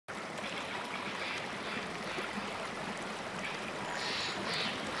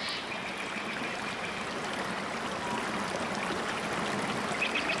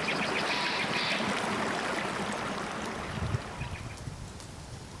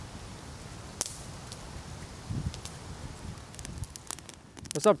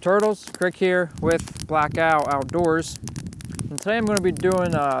What's up, turtles? Krik here with Black Owl Outdoors, and today I'm going to be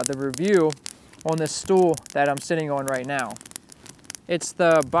doing the review on this stool that I'm sitting on right now. It's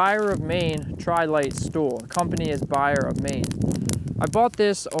the Byer of Maine TriLite Stool. The company is Byer of Maine. I bought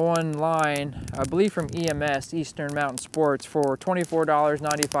this online, I believe from EMS, Eastern Mountain Sports, for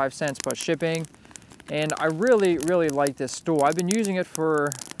 $24.95 plus shipping, and I really like this stool. I've been using it for,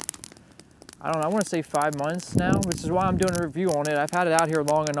 I don't know, I want to say 5 months now, which is why I'm doing a review on it. I've had it out here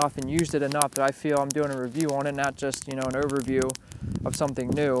long enough and used it enough that I feel I'm doing a review on it, not just, you know, an overview of something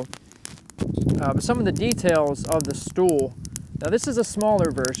new. But some of the details of the stool. Now this is a smaller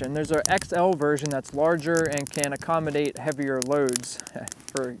version. There's an XL version that's larger and can accommodate heavier loads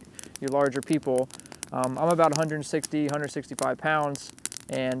for you larger people. I'm about 160, 165 pounds,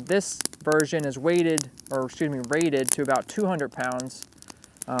 and this version is rated to about 200 pounds.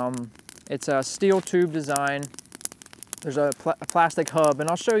 It's a steel tube design. There's a plastic hub, and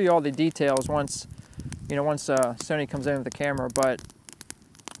I'll show you all the details once Sony comes in with the camera. But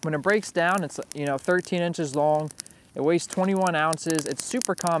when it breaks down, it's 13 inches long. It weighs 21 ounces. It's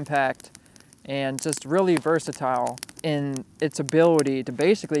super compact and just really versatile in its ability to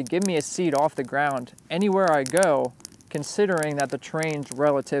basically give me a seat off the ground anywhere I go, considering that the terrain's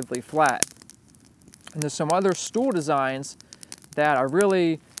relatively flat. And there's some other stool designs that I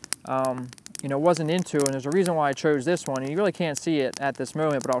really wasn't into, and there's a reason why I chose this one. And you really can't see it at this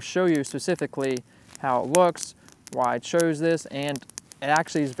moment, but I'll show you specifically how it looks, why I chose this, and it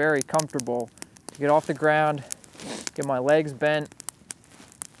actually is very comfortable to get off the ground, get my legs bent,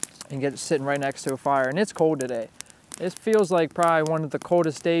 and get it sitting right next to a fire. And it's cold today. It feels like probably one of the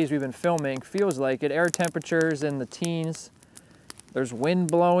coldest days we've been filming. Feels like it. Air temperatures in the teens. There's wind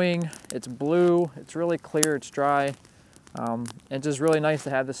blowing. It's blue. It's really clear. It's dry. It's just really nice to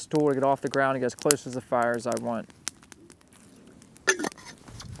have this stool to get off the ground and get as close to the fire as I want.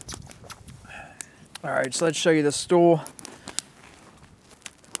 All right, so let's show you the stool.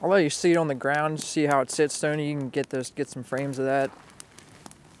 I'll let you see it on the ground, see how it sits, Sony. You can get some frames of that.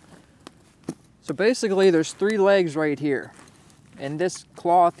 So basically, there's 3 legs right here. And this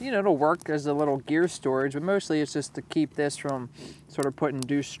cloth, it'll work as a little gear storage, but mostly it's just to keep this from sort of putting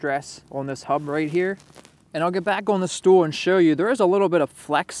due stress on this hub right here. And I'll get back on the stool and show you, there is a little bit of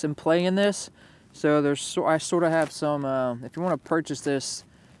flex and play in this. So I sort of have some, if you want to purchase this,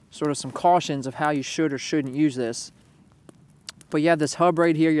 sort of some cautions of how you should or shouldn't use this. But you have this hub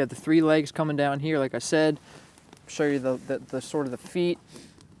right here, you have the 3 legs coming down here, like I said. I'll show you the sort of the feet.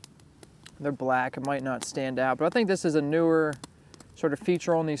 They're black, it might not stand out, but I think this is a newer sort of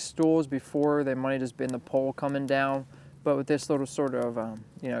feature on these stools. Before, they might have just been the pole coming down. But with this little sort of,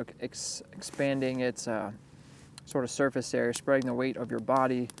 expanding its sort of surface area, spreading the weight of your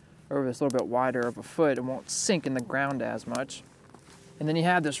body over this little bit wider of a foot, it won't sink in the ground as much. And then you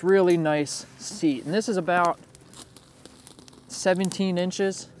have this really nice seat. And this is about 17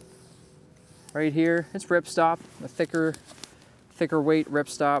 inches right here. It's ripstop, a thicker weight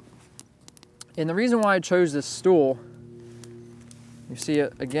ripstop. And the reason why I chose this stool, you see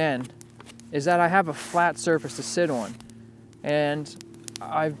it again, is that I have a flat surface to sit on. And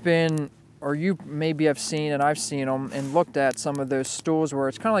I've been, or you maybe have seen, and I've seen them and looked at some of those stools where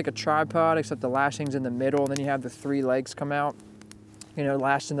it's kind of like a tripod, except the lashing's in the middle, and then you have the 3 legs come out,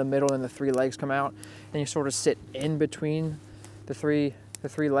 lashed in the middle, and the 3 legs come out, and you sort of sit in between the three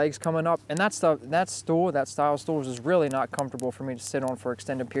legs coming up. And that style stool is really not comfortable for me to sit on for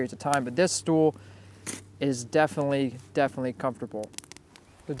extended periods of time. But this stool is definitely comfortable.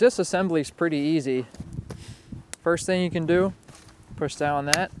 The disassembly is pretty easy. First thing you can do, push down on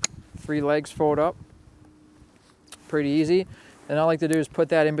that, 3 legs fold up, pretty easy. And all I like to do is put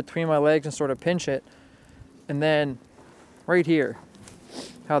that in between my legs and sort of pinch it. And then right here,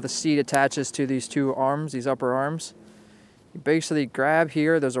 how the seat attaches to these 2 arms, these upper arms. You basically grab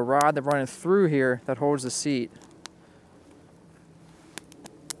here, there's a rod that's running through here that holds the seat.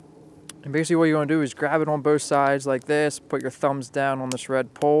 And basically what you want to do is grab it on both sides like this, put your thumbs down on this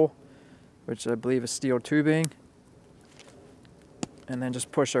red pole, which I believe is steel tubing, and then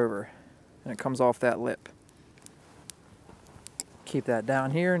just push over, and it comes off that lip. Keep that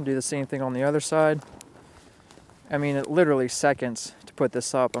down here and do the same thing on the other side. I mean, it literally seconds to put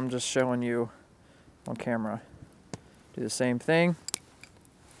this up. I'm just showing you on camera. Do the same thing.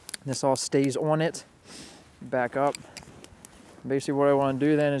 This all stays on it. Back up. Basically what I want to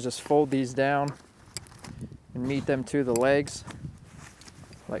do then is just fold these down and meet them to the legs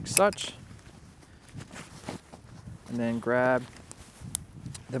like such. And then grab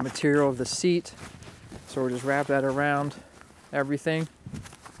the material of the seat. So we'll just wrap that around everything.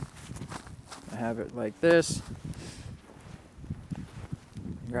 I have it like this.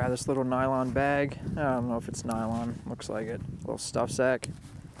 Grab this little nylon bag. I don't know if it's nylon, looks like it. A little stuff sack.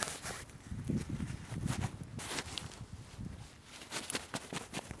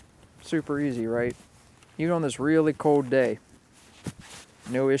 Super easy, right? Even on this really cold day.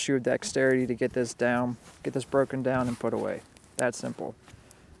 No issue of dexterity to get this down, get this broken down and put away. That simple.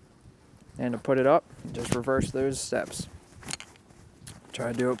 And to put it up, just reverse those steps.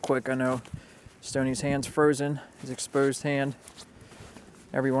 Try to do it quick. I know Stoney's hand's frozen, his exposed hand.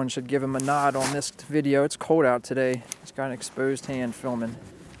 Everyone should give him a nod on this video. It's cold out today. He's got an exposed hand filming.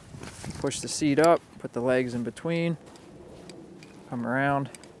 Push the seat up, put the legs in between, come around,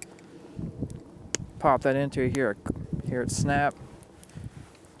 pop that into it, hear it snap.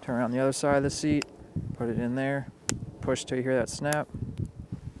 Turn around the other side of the seat, put it in there, push till you hear that snap.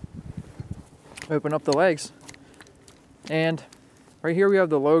 Open up the legs. And right here we have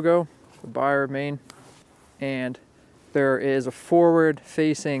the logo, the Byer of Maine, and there is a forward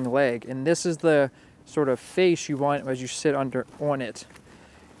facing leg, and this is the sort of face you want as you sit on it.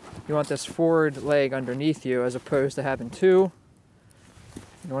 You want this forward leg underneath you as opposed to having two.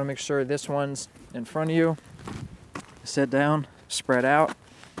 You want to make sure this one's in front of you. Sit down, spread out.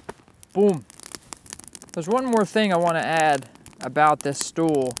 Boom. There's one more thing I want to add about this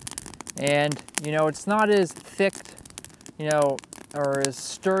stool, and you know, it's not as thick, you know, or as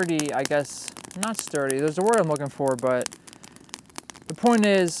sturdy, I guess. Not sturdy, there's a word I'm looking for, but the point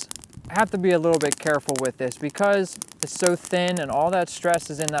is I have to be a little bit careful with this because it's so thin and all that stress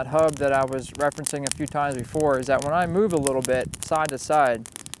is in that hub that I was referencing a few times before, is that when I move a little bit side to side,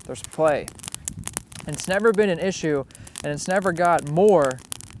 there's play. And it's never been an issue, and it's never got more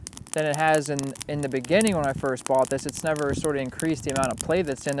than it has in the beginning when I first bought this. It's never sort of increased the amount of play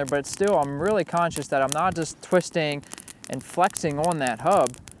that's in there, but still I'm really conscious that I'm not just twisting and flexing on that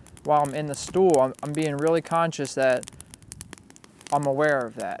hub while I'm in the stool. I'm being really conscious that I'm aware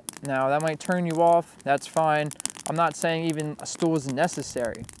of that. Now that might turn you off, that's fine. I'm not saying even a stool is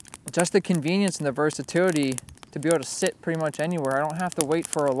necessary. Just the convenience and the versatility to be able to sit pretty much anywhere. I don't have to wait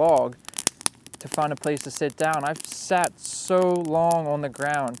for a log to find a place to sit down. I've sat so long on the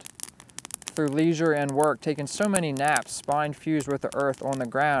ground through leisure and work, taking so many naps, spine fused with the earth on the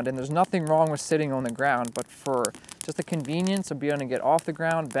ground, and there's nothing wrong with sitting on the ground, but for just the convenience of being able to get off the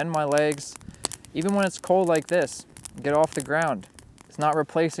ground, bend my legs, even when it's cold like this, get off the ground. It's not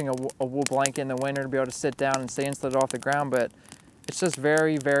replacing a wool blanket in the winter to be able to sit down and stay insulated off the ground, but it's just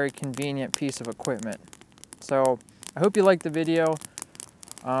very, very convenient piece of equipment. So I hope you liked the video.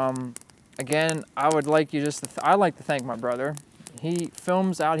 Again, I would like you I'd like to thank my brother. He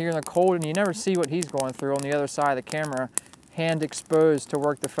films out here in the cold and you never see what he's going through on the other side of the camera, hand exposed to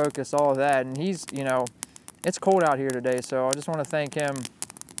work the focus, all of that. And he's, you know, it's cold out here today, so I just want to thank him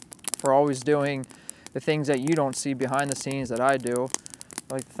for always doing the things that you don't see behind the scenes that I do.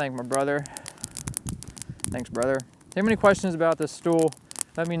 I'd like to thank my brother. Thanks, brother. If you have any questions about this stool,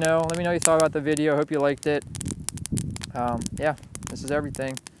 let me know. Let me know what you thought about the video. Hope you liked it. Yeah, this is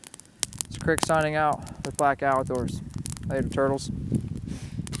everything. It's Krik signing out with Black Outdoors. Later, turtles.